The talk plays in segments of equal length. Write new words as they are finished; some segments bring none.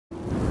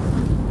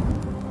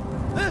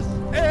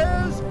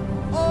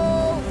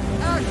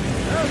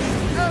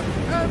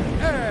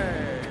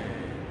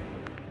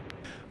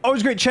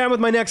Always great chatting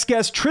with my next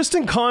guest.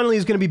 Tristan Connelly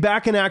is going to be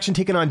back in action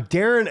taking on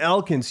Darren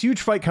Elkins.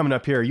 Huge fight coming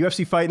up here.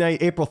 UFC Fight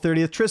Night, April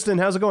 30th. Tristan,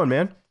 how's it going,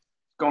 man?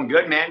 Going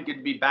good, man. Good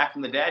to be back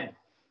from the dead.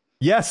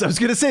 Yes, I was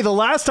going to say, the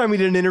last time we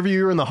did an interview,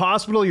 you were in the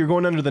hospital. You were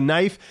going under the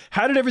knife.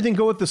 How did everything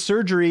go with the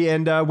surgery,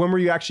 and when were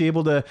you actually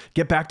able to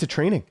get back to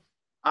training?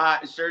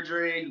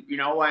 Surgery,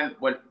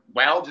 went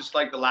well, just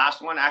like the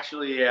last one.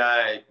 Actually,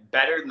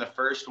 better than the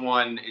first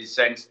one in the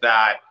sense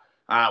that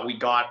we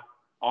got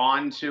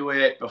onto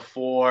it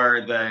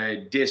before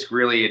the disc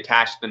really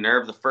attached to the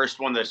nerve. The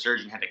first one, the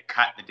surgeon had to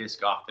cut the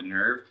disc off the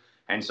nerve.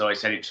 And so I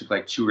said it took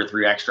like 2 or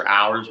 3 extra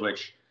hours,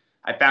 which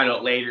I found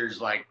out later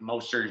is like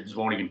most surgeons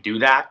won't even do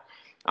that.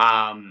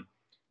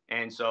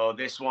 And so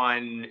this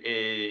one,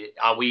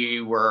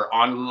 we were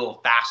on a little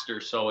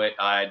faster, so it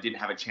didn't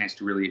have a chance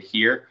to really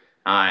adhere.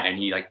 And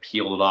he like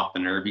peeled it off the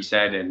nerve, he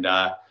said. And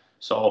the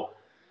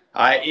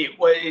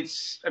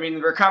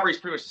recovery is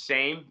pretty much the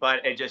same,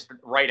 but it just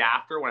right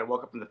after, when I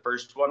woke up from the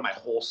first one, my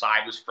whole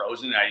side was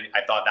frozen.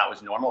 I thought that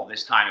was normal.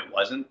 This time it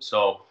wasn't.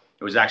 So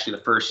it was actually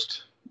the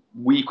first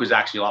week was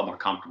actually a lot more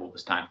comfortable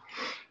this time.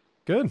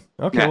 Good.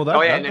 Okay. Yeah.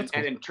 Well, and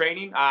then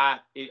training, I've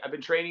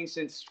been training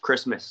since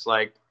Christmas,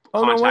 like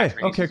no way.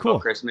 training Okay, since cool.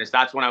 Christmas.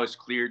 That's when I was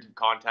cleared to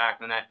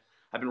contact, and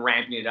I've been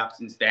ramping it up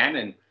since then.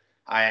 And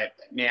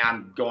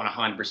I'm going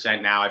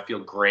 100% now. I feel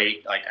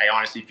great. Like, I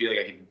honestly feel like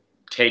I can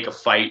take a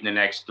fight in the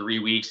next 3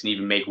 weeks and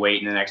even make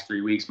weight in the next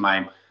 3 weeks.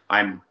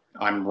 I'm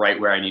right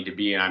where I need to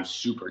be, and I'm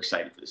super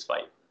excited for this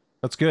fight.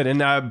 That's good. And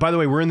by the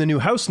way, we're in the new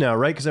house now,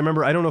 right? Because I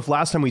remember, I don't know if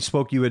last time we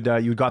spoke you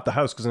got the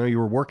house, because I know you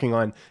were working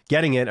on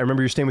getting it. I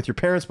remember you were staying with your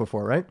parents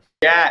before, right?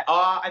 Yeah.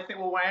 I think,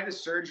 when I had the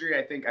surgery,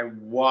 I think I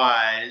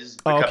was.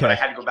 Because, okay. But I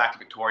had to go back to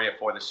Victoria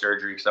for the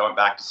surgery, because I went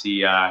back to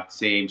see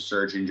same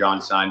surgeon,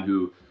 John's son,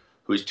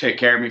 who's took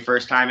care of me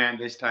first time and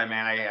this time,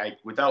 man. I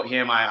without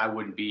him, I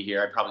wouldn't be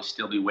here. I'd probably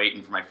still be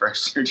waiting for my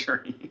first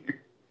surgery.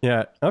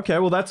 Yeah. Okay.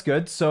 Well, that's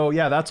good. So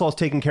yeah, that's all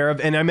taken care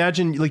of. And I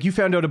imagine, like, you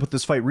found out about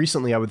this fight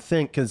recently, I would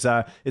think, because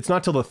it's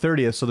not till the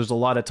 30th, so there's a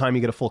lot of time.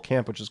 You get a full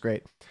camp, which is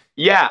great.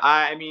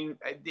 Yeah.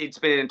 It's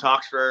been in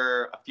talks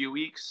for a few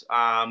weeks,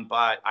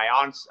 but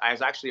I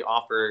was actually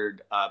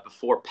offered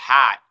before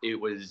Pat. It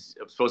was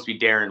supposed to be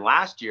Darren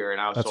last year,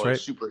 and I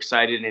was super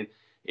excited, and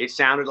it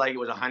sounded like it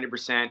was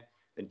 100%.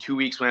 Then 2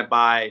 weeks went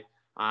by,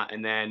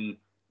 and then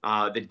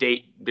the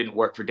date didn't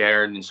work for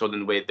Darren, and so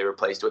then they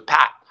replaced it with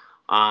Pat.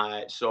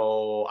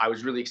 So I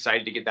was really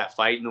excited to get that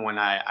fight. And when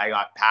I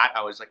got Pat,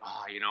 I was like,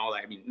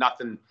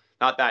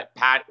 not that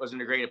Pat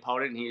wasn't a great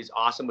opponent and he's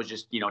awesome, was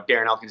just,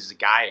 Darren Elkins is a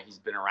guy. He's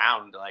been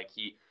around, like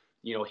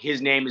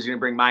his name is going to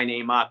bring my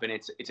name up. And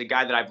it's a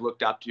guy that I've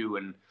looked up to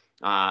and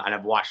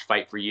I've watched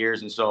fight for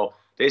years. And so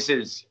this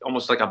is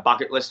almost like a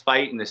bucket list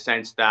fight in the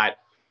sense that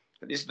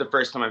this is the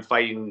first time I'm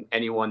fighting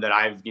anyone that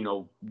I've,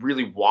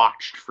 really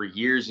watched for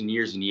years and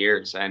years and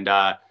years. And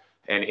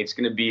it's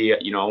going to be,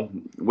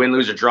 win,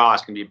 lose, or draw.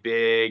 It's going to be a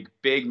big,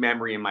 big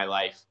memory in my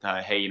life.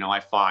 Hey, I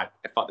fought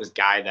this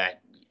guy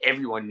that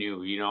everyone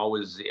knew,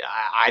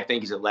 I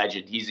think he's a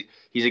legend. He's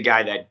a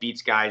guy that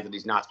beats guys that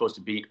he's not supposed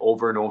to beat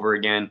over and over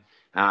again.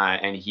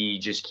 And he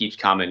just keeps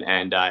coming.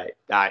 And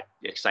that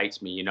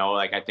excites me,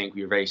 like, I think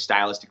we were very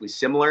stylistically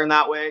similar in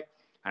that way.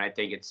 And I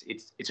think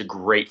it's a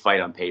great fight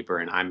on paper,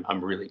 and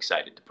I'm really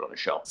excited to put on a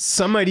show.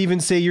 Some might even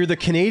say you're the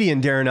Canadian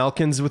Darren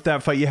Elkins with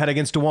that fight you had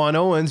against Dewan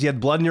Owens. You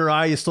had blood in your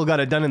eye. You still got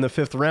it done in the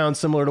 5th round,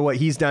 similar to what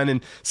he's done in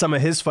some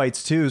of his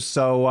fights too.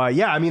 So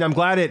yeah, I'm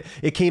glad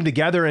it came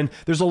together, and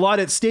there's a lot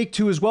at stake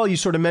too as well. You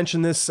sort of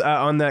mentioned this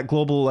on that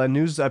global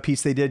news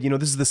piece they did.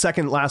 This is the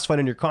second last fight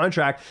in your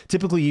contract.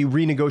 Typically you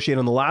renegotiate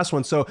on the last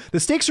one. So the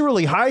stakes are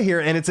really high here,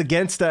 and it's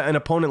against an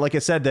opponent, like I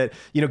said, that,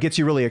 gets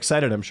you really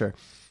excited, I'm sure.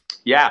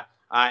 Yeah.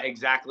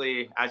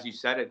 Exactly as you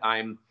said it.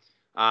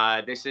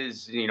 This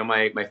is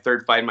my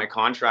 3rd fight in my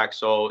contract.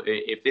 So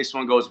if this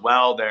one goes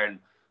well, then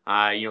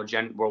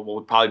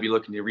we'll probably be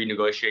looking to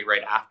renegotiate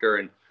right after,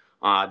 and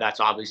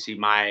that's obviously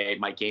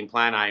my game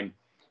plan. I'm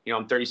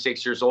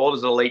 36 years old.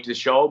 It's a little late to the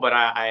show, but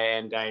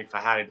I've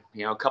had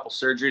a couple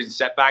surgeries and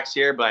setbacks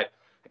here, but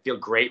I feel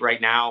great right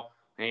now.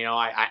 And,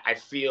 I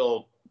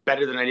feel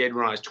better than I did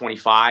when I was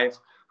 25.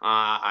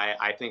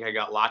 I think I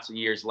got lots of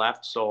years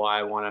left, so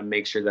I want to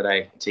make sure that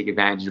I take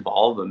advantage of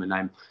all of them. And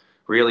I'm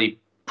really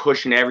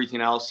pushing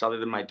everything else other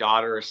than my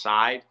daughter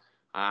aside.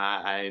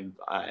 I'm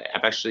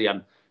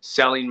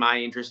selling my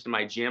interest in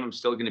my gym. I'm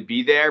still going to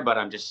be there, but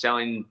I'm just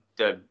selling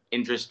the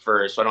interest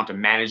so I don't have to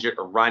manage it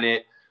or run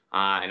it.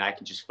 And I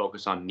can just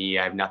focus on me.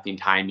 I have nothing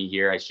tying me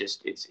here.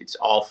 It's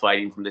all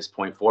fighting from this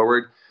point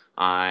forward.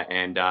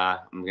 And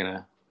I'm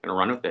gonna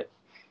run with it.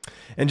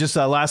 And just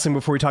last thing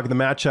before we talk the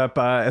matchup,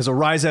 as a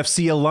Rise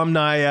FC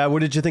alumni, what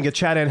did you think of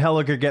Chad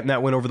Anheliger getting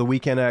that win over the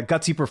weekend?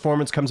 Gutsy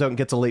performance, comes out and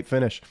gets a late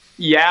finish.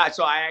 Yeah,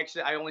 so I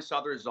only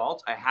saw the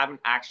results. I haven't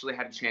actually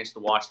had a chance to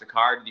watch the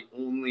card.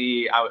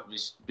 I've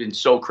just been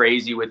so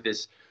crazy with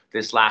this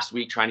last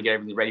week trying to get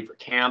everything ready for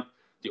camp.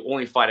 The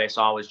only fight I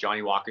saw was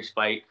Johnny Walker's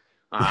fight.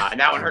 And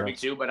that one hurt me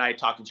too, but I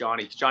talked to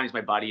Johnny. Johnny's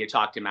my buddy. I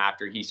talked to him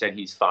after. He said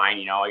he's fine.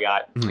 He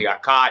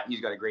got caught.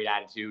 He's got a great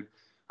attitude.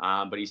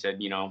 But he said,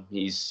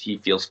 he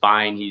feels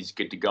fine. He's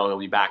good to go. He'll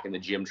be back in the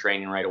gym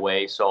training right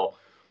away. So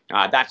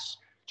that's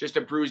just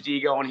a bruised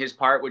ego on his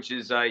part, which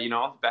is,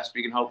 the best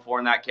we can hope for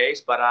in that case.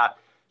 But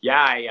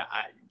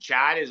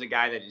Chad is a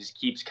guy that just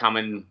keeps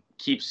coming.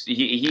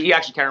 He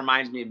actually kind of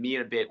reminds me of me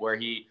a bit, where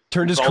he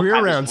turned his career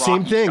around.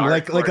 Same thing,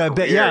 like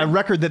a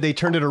record that they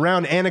turned it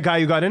around, and a guy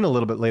who got in a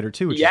little bit later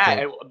too.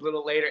 A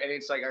little later, and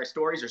it's like our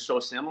stories are so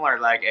similar.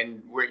 Like,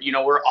 and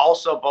we're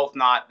also both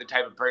not the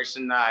type of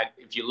person that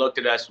if you looked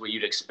at us, what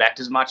you'd expect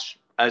as much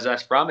as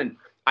us from. And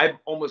I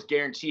almost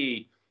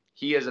guarantee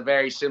he is a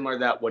very similar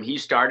that when he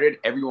started,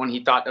 everyone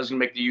he thought was going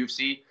to make the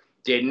UFC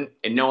didn't,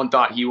 and no one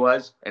thought he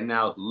was, and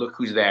now look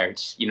who's there.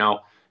 It's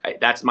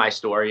that's my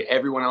story.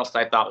 Everyone else that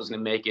I thought was going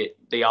to make it,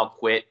 they all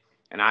quit,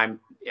 and I'm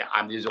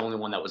the only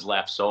one that was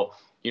left. So,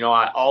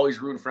 I always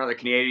root for another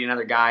Canadian,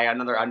 another guy,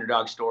 another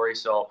underdog story.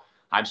 So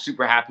I'm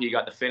super happy he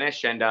got the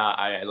finish, and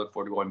I look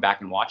forward to going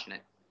back and watching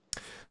it.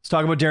 Let's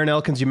talk about Darren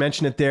Elkins. You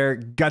mentioned it there.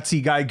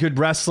 Gutsy guy, good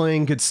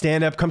wrestling, good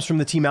stand-up, comes from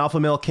the Team Alpha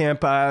Male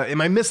camp. Am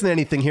I missing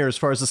anything here as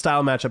far as the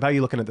style matchup? How are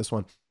you looking at this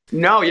one?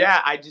 No,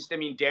 yeah.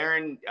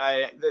 Darren,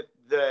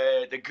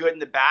 the good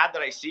and the bad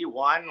that I see,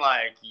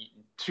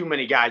 too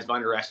many guys have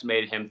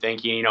underestimated him,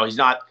 thinking, he's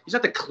not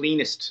the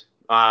cleanest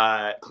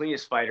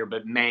fighter,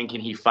 but man, can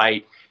he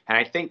fight. And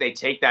I think they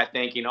take that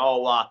thinking,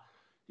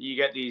 you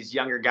get these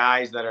younger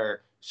guys that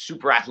are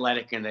super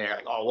athletic, and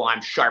they're like,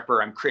 I'm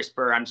sharper, I'm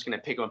crisper, I'm just going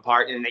to pick him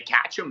apart. And they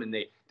catch him, and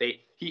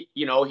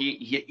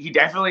he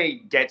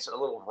definitely gets a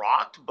little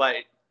rocked. But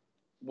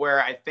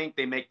where I think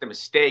they make the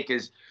mistake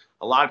is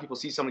a lot of people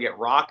see someone get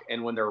rocked,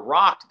 and when they're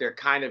rocked, they're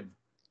kind of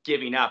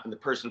giving up, and the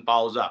person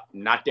follows up.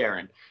 Not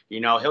Darren.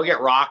 He'll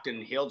get rocked,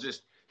 and he'll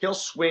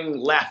swing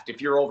left if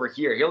you're over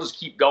here. He'll just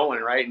keep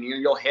going, right? And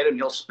you'll hit him,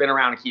 he'll spin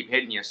around and keep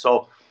hitting you.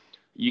 So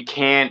you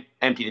can't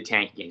empty the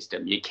tank against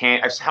him. You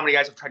can't. How many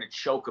guys have tried to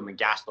choke him and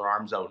gas their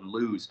arms out and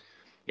lose?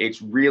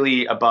 It's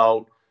really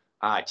about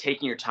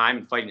taking your time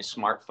and fighting a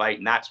smart fight,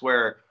 and that's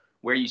where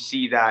you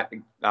see that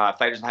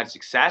fighters have had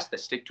success that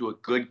stick to a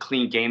good,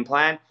 clean game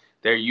plan.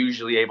 They're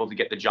usually able to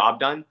get the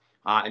job done.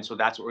 And so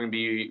that's what we're going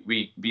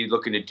to be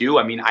looking to do.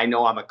 I mean, I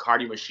know I'm a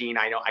cardio machine.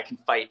 I know I can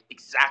fight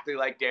exactly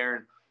like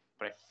Darren,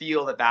 but I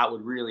feel that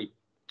would really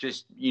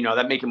just,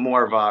 that make it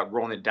more of a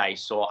rolling the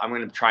dice. So I'm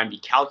going to try and be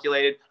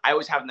calculated. I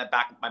always have in my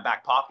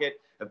back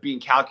pocket of being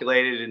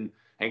calculated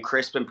and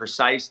crisp and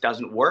precise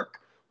doesn't work.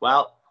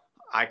 Well,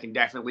 I can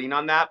definitely lean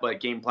on that, but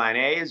game plan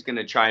A is going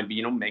to try and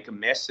be, make him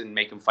miss and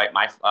make him fight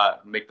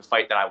make the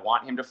fight that I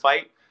want him to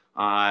fight,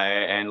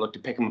 and look to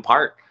pick him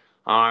apart.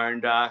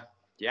 And,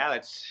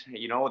 that's,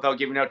 without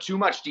giving out too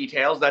much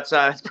details,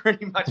 that's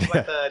pretty much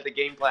what the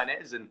game plan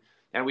is.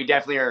 And we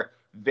definitely are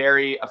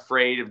very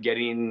afraid of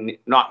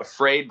not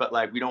afraid, but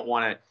we don't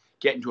want to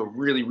get into a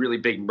really, really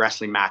big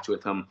wrestling match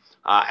with him,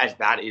 as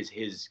that is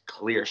his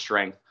clear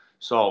strength.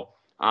 So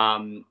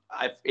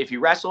if he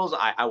wrestles,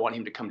 I want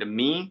him to come to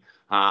me.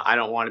 I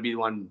don't want to be the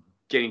one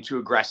getting too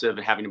aggressive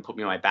and having him put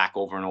me on my back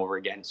over and over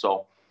again.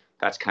 So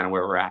that's kind of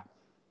where we're at.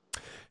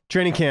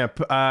 Training camp.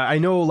 I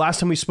know last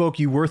time we spoke,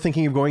 you were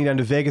thinking of going down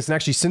to Vegas. And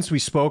actually, since we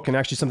spoke, and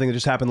actually something that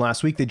just happened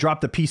last week, they dropped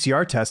the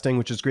PCR testing,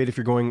 which is great if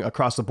you're going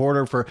across the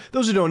border. For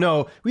those who don't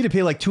know, we had to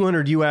pay like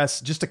 $200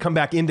 US just to come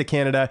back into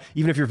Canada,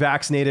 even if you're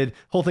vaccinated.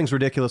 Whole thing's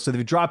ridiculous. So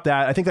they've dropped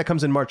that. I think that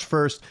comes in March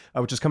 1st,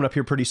 which is coming up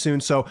here pretty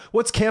soon. So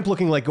what's camp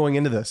looking like going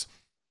into this?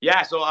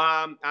 Yeah, so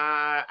I've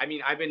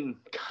been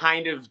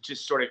kind of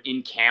just sort of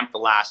in camp the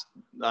last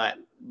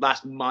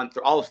month.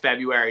 All of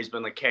February has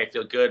been like, okay, I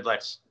feel good.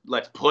 Let's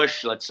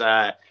push.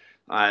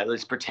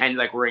 Let's pretend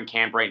like we're in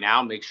camp right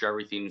now. Make sure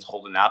everything's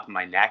holding up in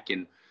my neck,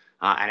 and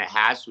it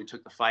has. So we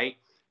took the fight,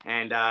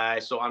 and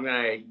so I'm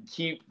gonna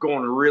keep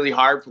going really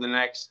hard for the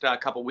next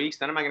couple weeks.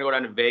 Then I'm gonna go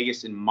down to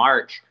Vegas in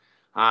March,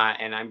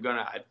 and I'm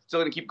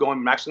still gonna keep going.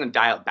 I'm actually gonna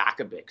dial it back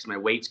a bit because my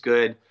weight's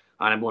good,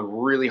 and I'm going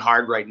really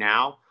hard right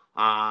now.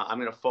 I'm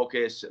going to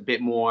focus a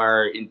bit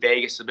more in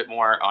Vegas, a bit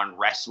more on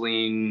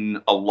wrestling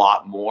a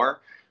lot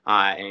more,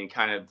 and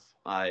kind of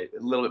a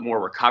little bit more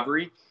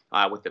recovery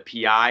with the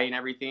PI and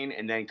everything,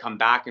 and then come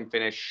back and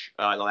finish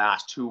the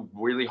last 2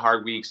 really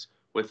hard weeks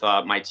with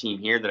my team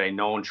here that I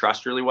know and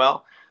trust really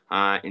well.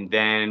 And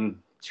then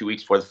 2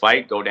 weeks before the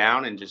fight, go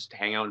down and just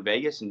hang out in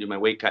Vegas and do my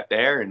weight cut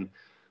there and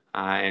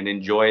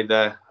enjoy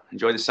the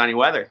sunny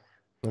weather.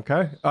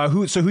 Okay.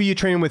 Who are you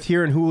training with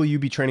here, and who will you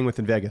be training with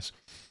in Vegas?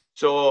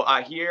 So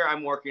here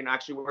I'm working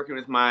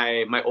with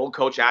my old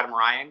coach, Adam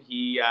Ryan.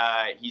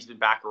 He's been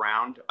back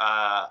around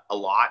a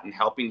lot and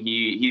helping.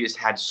 He just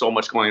had so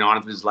much going on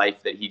in his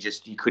life that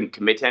he couldn't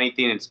commit to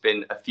anything. It's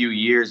been a few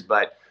years,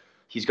 but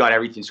he's got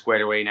everything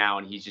squared away now,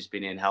 and he's just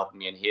been in helping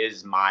me. And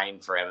his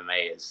mind for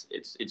MMA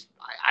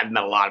I've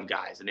met a lot of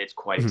guys, and it's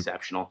quite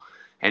exceptional.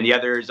 And the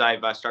others, I've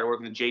started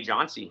working with Jay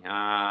Johnsey,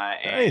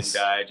 nice.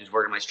 And just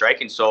working my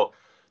striking. So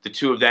the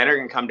two of them are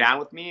going to come down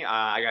with me.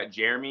 I got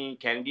Jeremy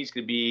Kennedy's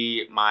going to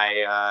be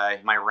my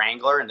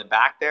wrangler in the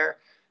back there,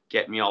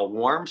 get me all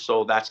warm.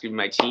 So that's going to be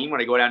my team.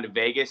 When I go down to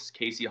Vegas,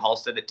 Casey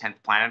Halstead at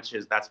 10th Planet,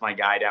 that's my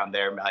guy down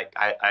there.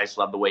 I just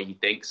love the way he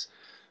thinks.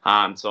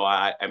 So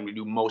I'm going to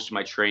do most of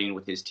my training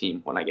with his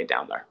team when I get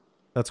down there.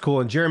 That's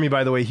cool. And Jeremy,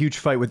 by the way, huge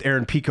fight with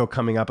Aaron Pico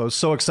coming up. I was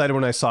so excited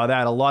when I saw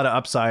that. A lot of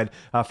upside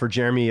for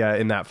Jeremy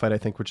in that fight, I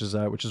think, which is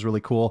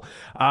really cool.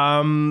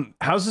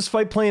 How's this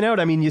fight playing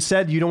out? I mean, you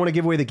said you don't want to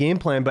give away the game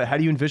plan, but how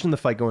do you envision the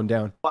fight going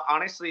down? Well,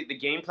 honestly, the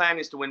game plan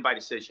is to win by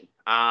decision.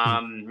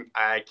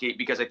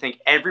 Because I think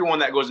everyone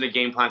that goes in a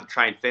game plan to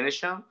try and finish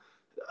him,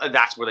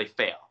 that's where they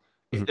fail.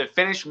 The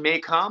finish may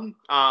come,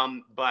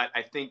 but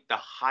I think the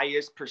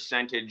highest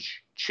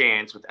percentage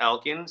chance with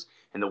Elkins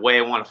and the way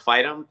I want to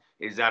fight him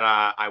is that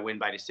I win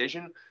by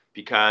decision,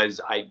 because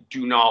I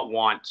do not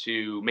want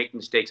to make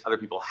mistakes other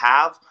people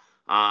have,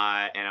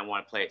 and I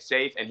want to play it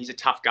safe. And he's a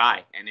tough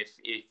guy, and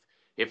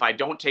if I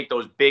don't take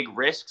those big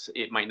risks,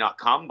 it might not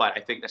come. But I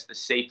think that's the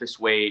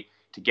safest way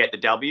to get the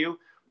W.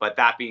 But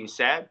that being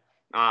said,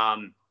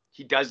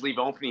 he does leave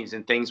openings,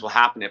 and things will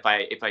happen. If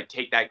I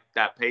take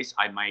that pace,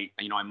 I might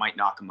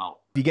knock him out.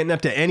 You getting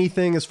up to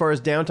anything as far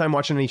as downtime?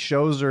 Watching any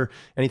shows or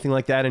anything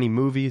like that? Any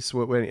movies?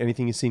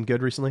 Anything you've seen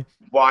good recently?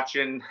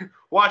 Watching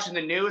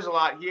the news a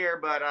lot here,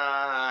 but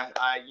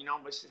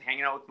just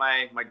hanging out with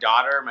my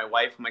daughter, my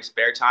wife, in my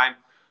spare time.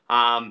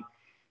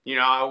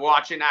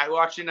 Watching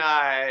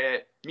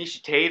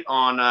Misha Tate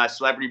on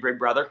Celebrity Big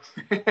Brother.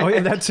 Oh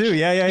yeah, that too.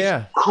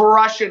 Yeah.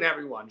 Crushing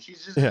everyone.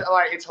 She's just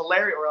like, it's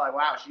hilarious. We're like,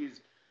 wow,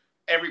 she's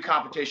every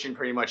competition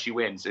pretty much she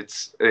wins.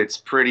 It's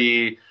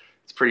pretty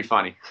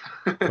funny.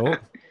 Cool.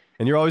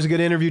 And you're always a good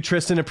interview,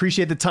 Tristan.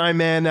 Appreciate the time,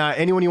 man.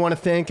 Anyone you want to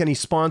thank? Any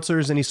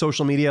sponsors? Any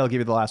social media? I'll give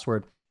you the last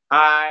word.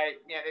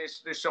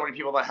 There's so many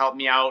people that help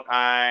me out.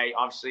 I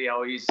obviously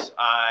always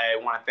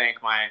want to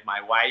thank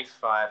my wife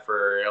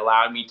for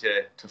allowing me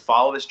to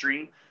follow this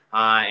dream,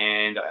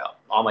 and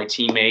all my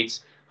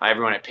teammates,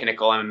 everyone at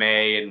Pinnacle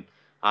MMA and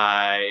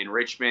in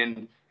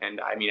Richmond, and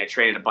I mean I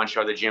train at a bunch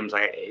of other gyms.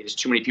 There's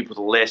too many people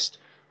to list,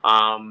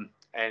 and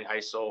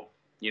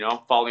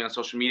follow me on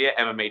social media,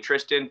 MMA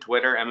Tristan,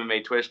 Twitter,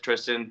 MMA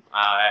Tristan,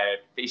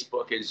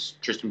 Facebook is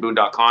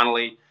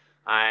Tristan.Connelly.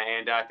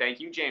 And thank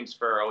you, James,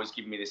 for always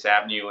giving me this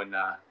avenue and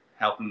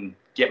helping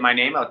get my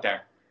name out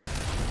there.